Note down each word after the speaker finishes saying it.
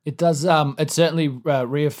It does. It certainly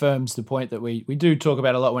reaffirms the point that we do talk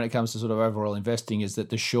about a lot when it comes to sort of overall investing, is that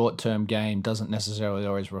the short term game doesn't necessarily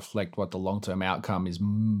always reflect what the long term outcome is,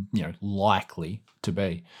 likely to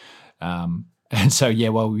be. And so, yeah,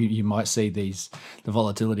 well, you might see the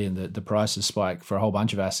volatility and the prices spike for a whole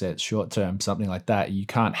bunch of assets short term, something like that. You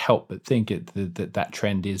can't help but think that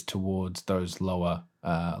trend is towards those lower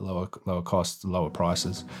costs, lower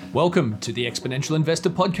prices. Welcome to the Exponential Investor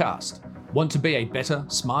Podcast. Want to be a better,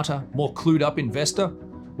 smarter, more clued up investor?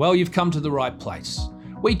 Well, you've come to the right place.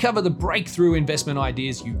 We cover the breakthrough investment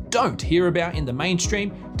ideas you don't hear about in the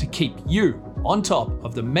mainstream to keep you on top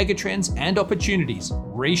of the megatrends and opportunities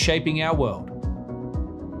reshaping our world.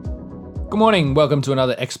 Good morning. Welcome to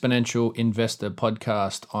another Exponential Investor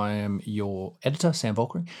Podcast. I am your editor, Sam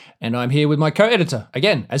Volkering, and I'm here with my co-editor,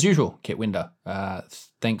 again, as usual, Kit Winder.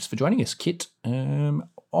 Thanks for joining us, Kit. I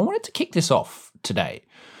wanted to kick this off today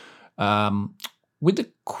with a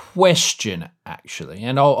question, actually,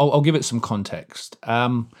 and I'll give it some context.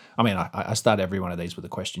 I start every one of these with a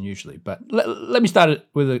question usually, but let me start it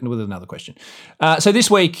with another question. So this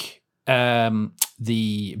week,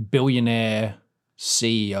 the billionaire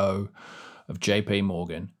CEO of JP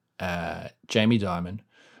Morgan, Jamie Dimon,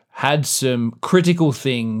 had some critical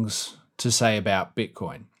things to say about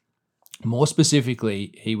Bitcoin. More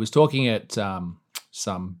specifically, he was talking at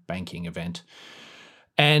some banking event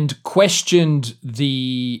and questioned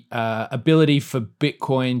the ability for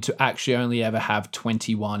Bitcoin to actually only ever have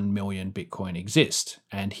 21 million Bitcoin exist.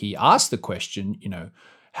 And he asked the question,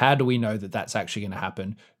 how do we know that that's actually going to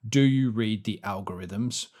happen? Do you read the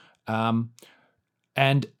algorithms?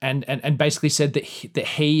 And basically said that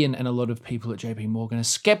he and a lot of people at JP Morgan are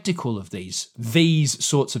skeptical of these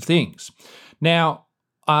sorts of things. Now,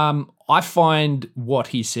 I find what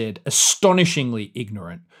he said astonishingly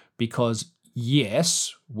ignorant because,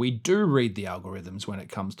 yes, we do read the algorithms when it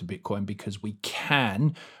comes to Bitcoin because we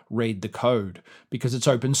can read the code because it's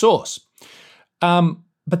open source.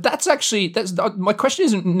 But that's my question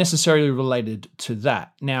isn't necessarily related to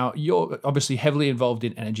that. Now, you're obviously heavily involved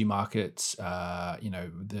in energy markets,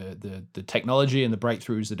 the technology and the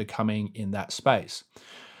breakthroughs that are coming in that space.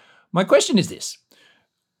 My question is this: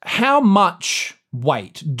 how much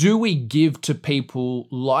weight do we give to people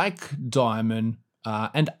like Dimon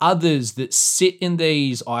and others that sit in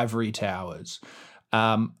these ivory towers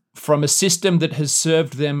from a system that has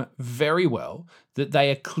served them very well, that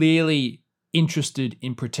they are clearly interested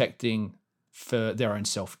in protecting for their own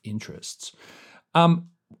self-interests?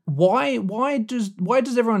 Why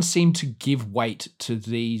does everyone seem to give weight to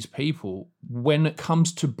these people when it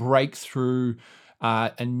comes to breakthrough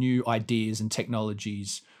and new ideas and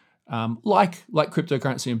technologies like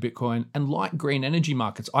cryptocurrency and Bitcoin and like green energy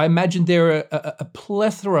markets? I imagine there are a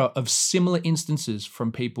plethora of similar instances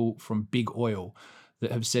from people from big oil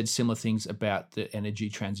that have said similar things about the energy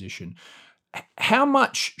transition. How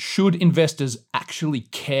much should investors actually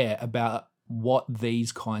care about what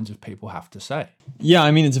these kinds of people have to say? Yeah,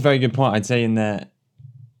 I mean, it's a very good point. I'd say in the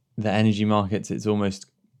energy markets,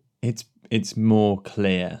 it's more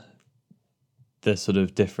clear the sort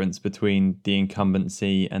of difference between the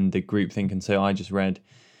incumbency and the groupthink. And so I just read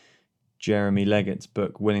Jeremy Leggett's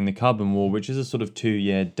book, Winning the Carbon War, which is a sort of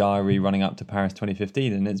 2-year diary running up to Paris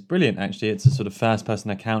 2015. And it's brilliant, actually. It's a sort of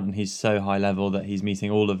first-person account, and he's so high level that he's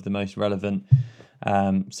meeting all of the most relevant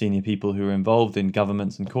senior people who are involved in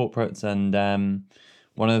governments and corporates. And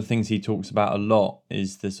one of the things he talks about a lot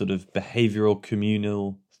is the sort of behavioral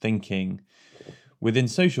communal thinking within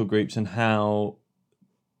social groups and how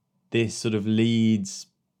this sort of leads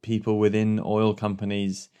people within oil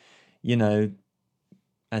companies,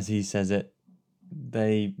 as he says it,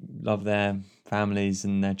 they love their families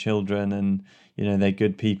and their children and, they're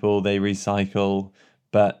good people, they recycle,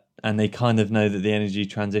 and they kind of know that the energy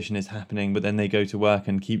transition is happening, but then they go to work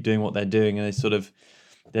and keep doing what they're doing. And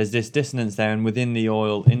there's this dissonance there. And within the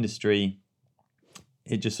oil industry,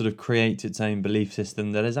 it just sort of creates its own belief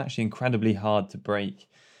system that is actually incredibly hard to break.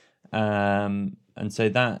 And so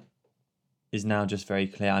that is now just very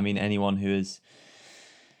clear. I mean, anyone who is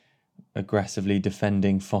aggressively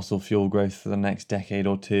defending fossil fuel growth for the next decade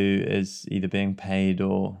or two is either being paid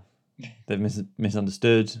or they've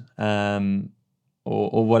misunderstood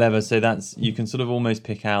or whatever. So you can sort of almost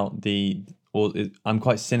pick out I'm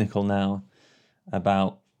quite cynical now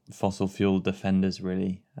about fossil fuel defenders,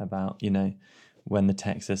 really, about, when the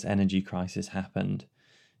Texas energy crisis happened,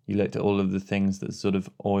 you looked at all of the things that sort of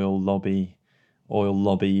oil lobbied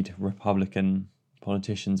Republican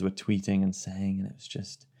politicians were tweeting and saying, and it was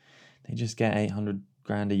just, they just get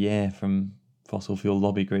 $800,000 a year from fossil fuel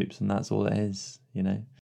lobby groups, and that's all it is,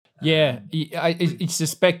 Yeah, I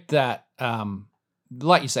suspect that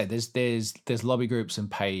like you say, there's lobby groups and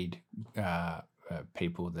paid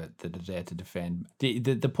people that are there to defend.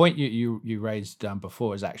 The point you raised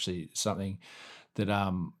before is actually something that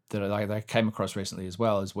I came across recently as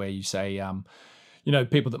well, is where you say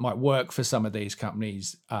people that might work for some of these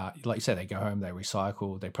companies, like you said, they go home, they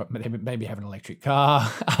recycle, they maybe have an electric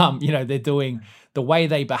car. They're doing the way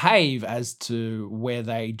they behave as to where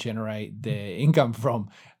they generate their income from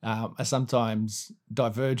are sometimes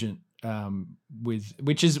divergent.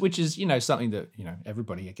 Which is something that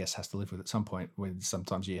everybody I guess has to live with at some point. When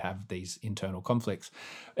sometimes you have these internal conflicts.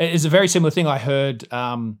 It's a very similar thing I heard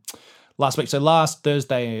last week. So last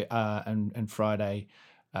Thursday and Friday,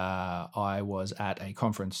 I was at a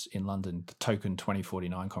conference in London, the Token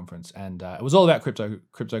 2049 conference, and it was all about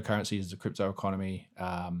cryptocurrencies, the crypto economy,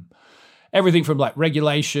 everything from like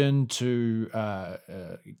regulation to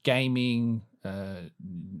gaming,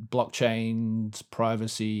 blockchains,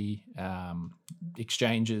 privacy,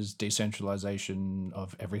 exchanges, decentralization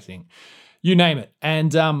of everything, you name it.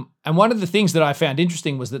 And one of the things that I found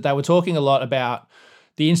interesting was that they were talking a lot about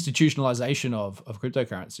the institutionalization of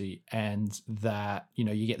cryptocurrency, and that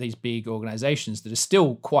you get these big organizations that are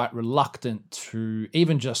still quite reluctant to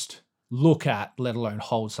even just look at, let alone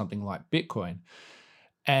hold something like Bitcoin.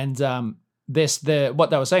 And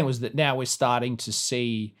what they were saying was that now we're starting to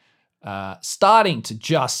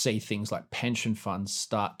just see things like pension funds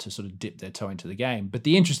start to sort of dip their toe into the game. But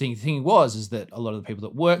the interesting thing is that a lot of the people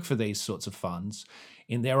that work for these sorts of funds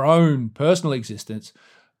in their own personal existence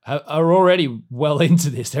are already well into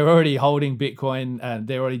this. They're already holding Bitcoin, and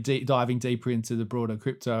they're already diving deeper into the broader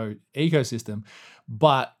crypto ecosystem.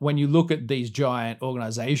 But when you look at these giant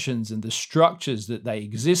organizations and the structures that they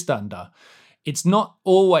exist under, it's not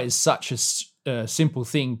always such a simple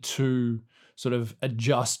thing to sort of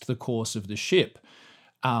adjust the course of the ship.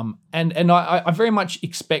 And I very much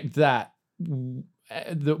expect that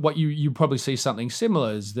what you probably see something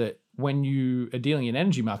similar is that when you are dealing in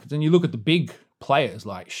energy markets and you look at the big players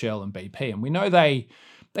like Shell and BP, and we know they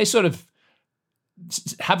sort of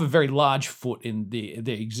have a very large foot in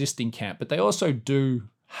the existing camp, but they also do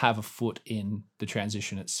have a foot in the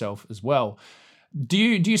transition itself as well. Do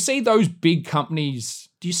you see those big companies?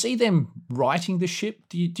 Do you see them righting the ship?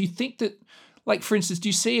 Do you think that, like for instance, do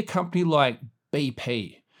you see a company like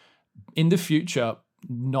BP in the future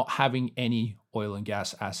not having any oil and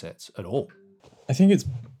gas assets at all? I think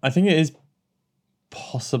it is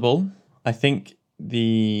possible. I think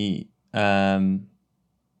the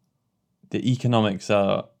economics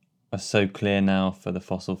are so clear now for the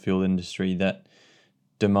fossil fuel industry that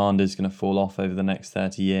demand is going to fall off over the next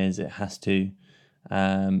 30 years. It has to.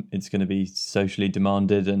 It's going to be socially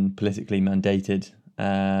demanded and politically mandated,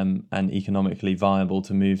 and economically viable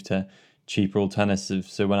to move to cheaper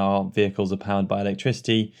alternatives. So when our vehicles are powered by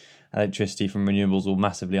electricity from renewables will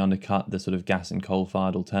massively undercut the sort of gas and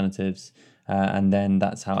coal-fired alternatives. And then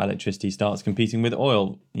that's how electricity starts competing with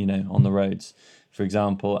oil, on the roads, for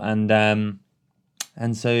example. And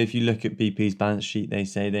so if you look at BP's balance sheet, they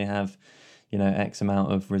say they have, X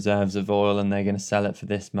amount of reserves of oil and they're going to sell it for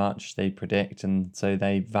this much, they predict. And so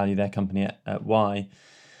they value their company at Y.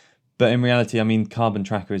 But in reality, Carbon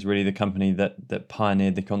Tracker is really the company that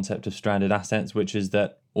pioneered the concept of stranded assets, which is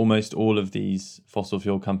that almost all of these fossil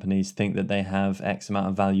fuel companies think that they have X amount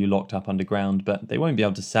of value locked up underground, but they won't be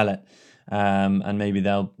able to sell it. And maybe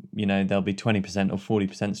they'll be 20% or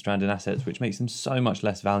 40% stranded assets, which makes them so much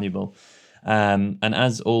less valuable. And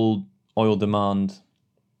as all oil demand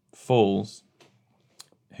falls,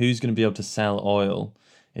 who's going to be able to sell oil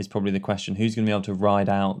is probably the question. Who's going to be able to ride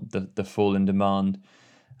out the fall in demand?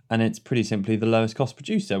 And it's pretty simply the lowest cost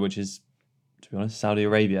producer, which is, to be honest, Saudi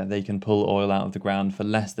Arabia. They can pull oil out of the ground for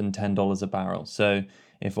less than $10 a barrel. So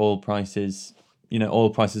if oil prices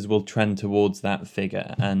will trend towards that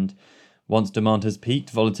figure. And once demand has peaked,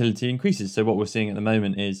 volatility increases. So what we're seeing at the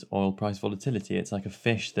moment is oil price volatility. It's like a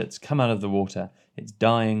fish that's come out of the water. It's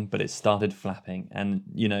dying, but it's started flapping. And,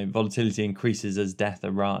 volatility increases as death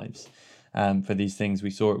arrives. For these things, we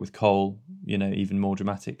saw it with coal, even more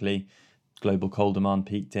dramatically. Global coal demand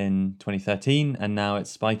peaked in 2013, and now it's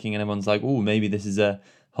spiking, and everyone's like, oh, maybe this is a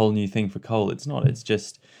whole new thing for coal. It's not. It's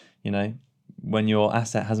just, when your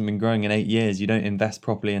asset hasn't been growing in 8 years, you don't invest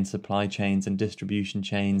properly in supply chains and distribution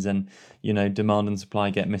chains, and demand and supply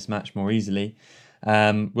get mismatched more easily.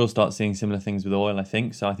 We'll start seeing similar things with oil, I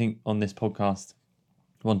think. So I think on this podcast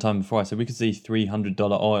one time before I said we could see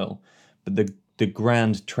 $300 oil, but the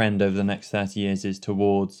grand trend over the next 30 years is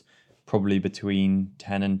towards probably between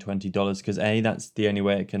 $10 and $20, because A, that's the only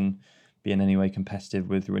way it can be in any way competitive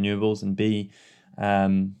with renewables, and B,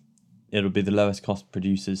 it'll be the lowest cost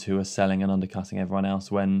producers who are selling and undercutting everyone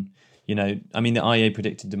else when I mean, the IEA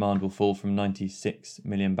predicted demand will fall from 96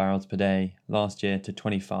 million barrels per day last year to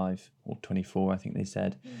 25 or 24, I think they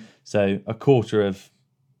said. So a quarter of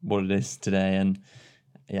what it is today. And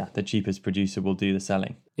yeah, the cheapest producer will do the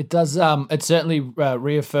selling. It does. It certainly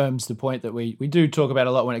reaffirms the point that we do talk about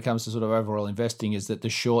a lot when it comes to sort of overall investing, is that the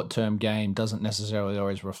short-term game doesn't necessarily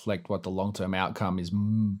always reflect what the long-term outcome is,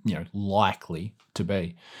 likely to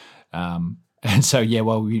be. And so, yeah,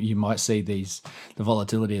 well, you might see the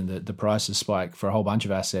volatility and the prices spike for a whole bunch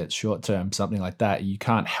of assets short term, something like that. You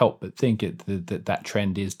can't help but think that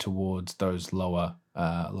trend is towards those lower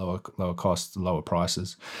costs, lower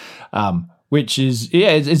prices, which is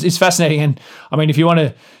it's fascinating. And I mean, if we want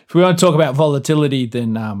to talk about volatility,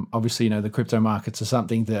 then obviously the crypto markets are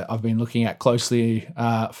something that I've been looking at closely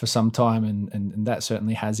for some time, and that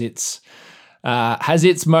certainly has its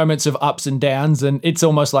moments of ups and downs, and it's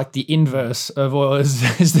almost like the inverse of oil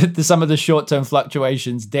is that some of the short-term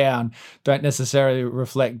fluctuations down don't necessarily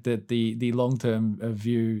reflect that the long-term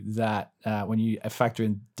view that when you factor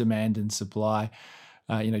in demand and supply,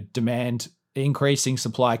 demand increasing,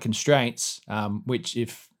 supply constraints, which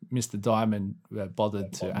if Mr. Diamond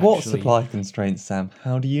bothered to actually... What supply constraints, Sam?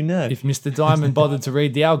 How do you know? If Mr. Diamond bothered to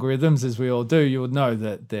read the algorithms, as we all do, you would know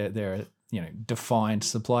that there are defined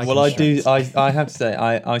supply constraints. I have to say,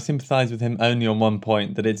 I sympathise with him only on one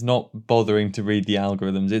point, that it's not bothering to read the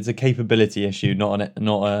algorithms. It's a capability issue, not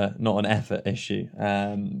an effort issue.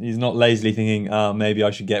 He's not lazily thinking, oh, maybe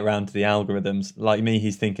I should get around to the algorithms. Like me,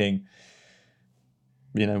 he's thinking,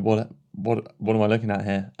 what am I looking at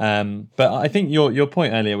here? But I think your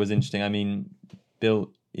point earlier was interesting. I mean,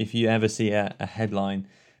 Bill, if you ever see a headline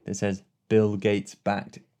that says Bill Gates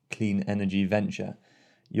backed clean energy venture,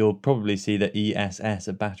 you'll probably see that ESS,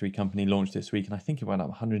 a battery company, launched this week, and I think it went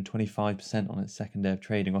up 125% on its second day of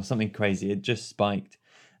trading or something crazy. It just spiked.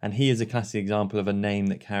 And he is a classic example of a name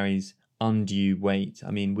that carries undue weight.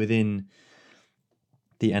 I mean, within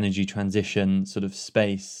the energy transition sort of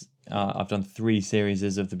space, I've done 3 series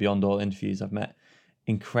of the Beyond Oil interviews. I've met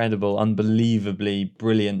incredible, unbelievably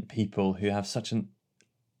brilliant people who have such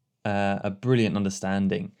a brilliant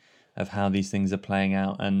understanding of how these things are playing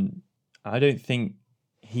out. And I don't think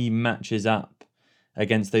he matches up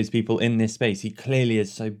against those people in this space. He clearly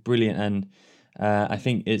is so brilliant, and I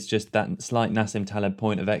think it's just that slight Nassim Taleb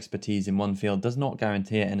point of expertise in one field does not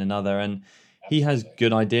guarantee it in another. And he has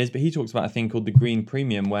good ideas, but he talks about a thing called the green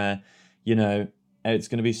premium, where it's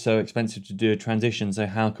going to be so expensive to do a transition, so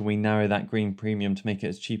how can we narrow that green premium to make it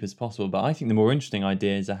as cheap as possible? But I think the more interesting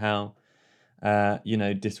ideas are how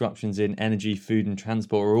disruptions in energy, food and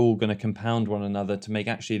transport are all going to compound one another to make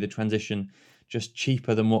actually the transition just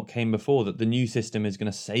cheaper than what came before, that the new system is going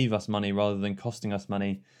to save us money rather than costing us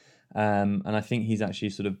money. And I think he's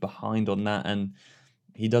actually sort of behind on that, and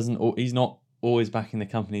he's not always backing the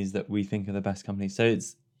companies that we think are the best companies. So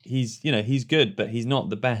he's good, but he's not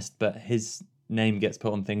the best, but his name gets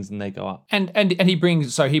put on things and they go up. And he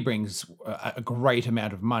brings a great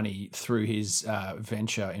amount of money through his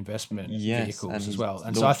venture investment vehicles as well.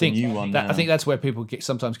 And so I think that's where people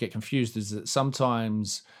sometimes get confused, is that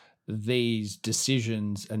sometimes these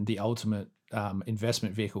decisions and the ultimate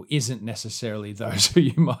investment vehicle isn't necessarily those who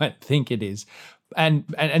you might think it is. And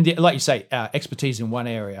like you say, expertise in one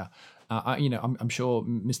area. I'm sure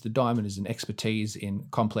Mr. Diamond is an expertise in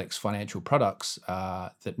complex financial products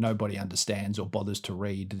that nobody understands or bothers to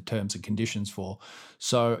read the terms and conditions for.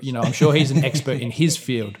 So, I'm sure he's an expert in his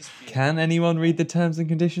field. Can anyone read the terms and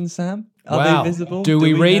conditions, Sam? Are they visible? Do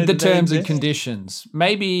we read the terms and conditions?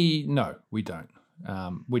 Maybe no, we don't.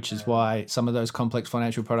 Which is why some of those complex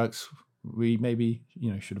financial products we maybe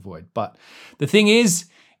should avoid. But the thing is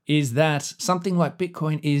that something like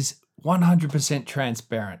Bitcoin is 100%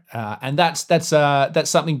 transparent, and that's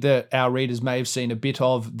something that our readers may have seen a bit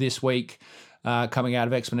of this week, coming out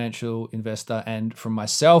of Exponential Investor and from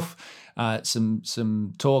myself.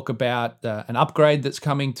 Some talk about an upgrade that's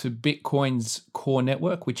coming to Bitcoin's core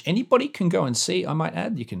network, which anybody can go and see. I might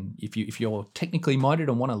add, you can, if you're technically minded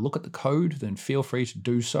and want to look at the code, then feel free to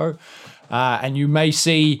do so. And you may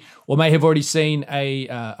see, or may have already seen, a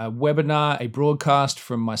webinar, a broadcast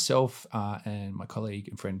from myself and my colleague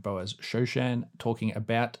and friend Boaz Shoshan talking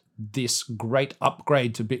about this great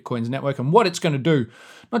upgrade to Bitcoin's network and what it's going to do,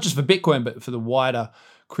 not just for Bitcoin, but for the wider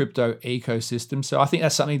crypto ecosystem. So I think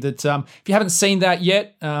that's something that if you haven't seen that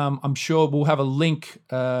yet, I'm sure we'll have a link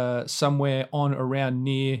somewhere on around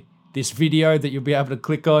near this video that you'll be able to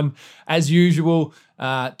click on as usual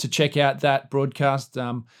to check out that broadcast.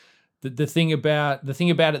 The thing about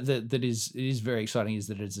it that is very exciting is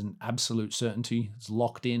that it's an absolute certainty. It's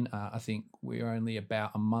locked in. I think we're only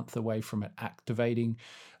about a month away from it activating,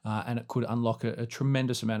 and it could unlock a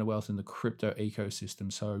tremendous amount of wealth in the crypto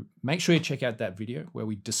ecosystem. So make sure you check out that video where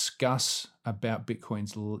we discuss about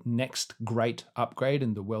Bitcoin's next great upgrade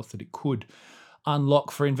and the wealth that it could unlock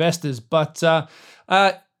for investors. But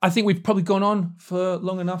I think we've probably gone on for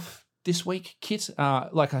long enough this week, Kit.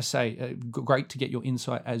 Like I say, great to get your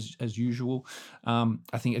insight as usual.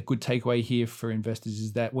 I think a good takeaway here for investors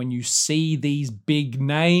is that when you see these big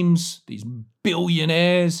names, these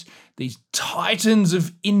billionaires, these titans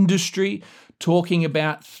of industry talking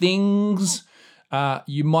about things,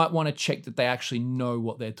 you might want to check that they actually know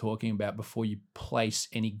what they're talking about before you place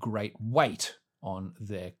any great weight on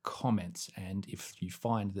their comments. And if you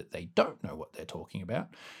find that they don't know what they're talking about,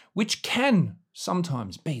 which can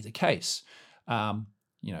sometimes be the case,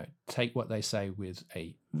 take what they say with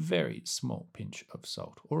a very small pinch of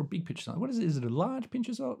salt, or a big pinch of salt. What is it? Is it a large pinch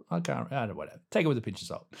of salt? I don't know, whatever. Take it with a pinch of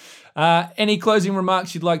salt. Any closing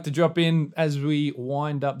remarks you'd like to drop in as we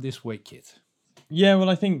wind up this week, Kit? Yeah, well,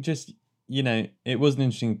 I think just, it was an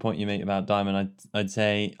interesting point you make about Diamond. I'd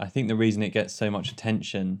say, I think the reason it gets so much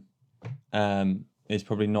attention is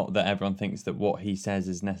probably not that everyone thinks that what he says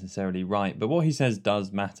is necessarily right, but what he says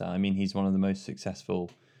does matter. I mean, he's one of the most successful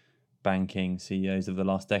banking CEOs of the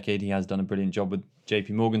last decade. He has done a brilliant job with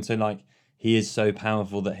JP Morgan. So he is so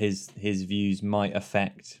powerful that his views might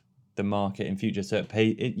affect the market in future. So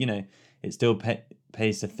it still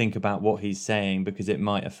pays to think about what he's saying, because it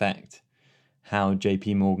might affect how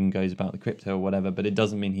JP Morgan goes about the crypto or whatever, but it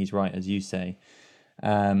doesn't mean he's right, as you say.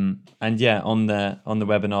 And yeah, on the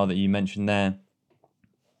webinar that you mentioned there,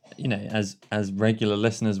 as regular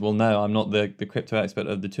listeners will know, I'm not the crypto expert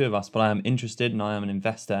of the two of us, but I am interested and I am an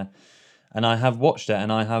investor, and I have watched it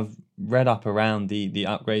and I have read up around the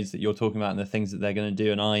upgrades that you're talking about and the things that they're going to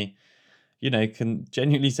do, and I can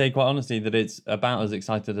genuinely say quite honestly that it's about as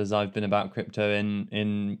excited as I've been about crypto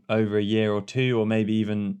in over a year or two, or maybe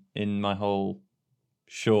even in my whole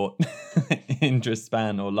short interest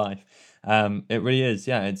span or life. It really is.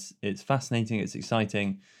 Yeah, it's fascinating. It's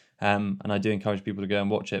exciting. And I do encourage people to go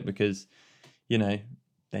and watch it, because,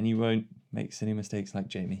 then you won't make silly mistakes like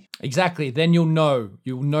Jamie. Exactly. Then you'll know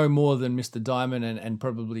more than Mr. Diamond, and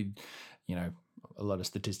probably, a lot of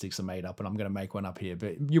statistics are made up, and I'm going to make one up here,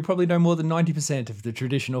 but you'll probably know more than 90% of the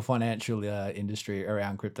traditional financial industry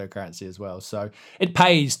around cryptocurrency as well. So it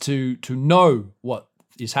pays to know what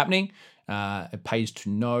is happening. It pays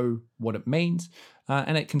to know what it means.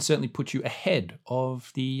 And it can certainly put you ahead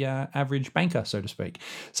of the average banker, so to speak.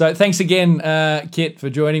 So thanks again, Kit, for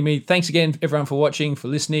joining me. Thanks again, everyone, for watching, for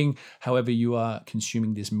listening, however you are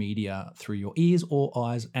consuming this media, through your ears or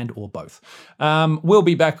eyes, and or both. We'll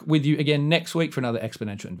be back with you again next week for another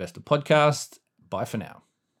Exponential Investor podcast. Bye for now.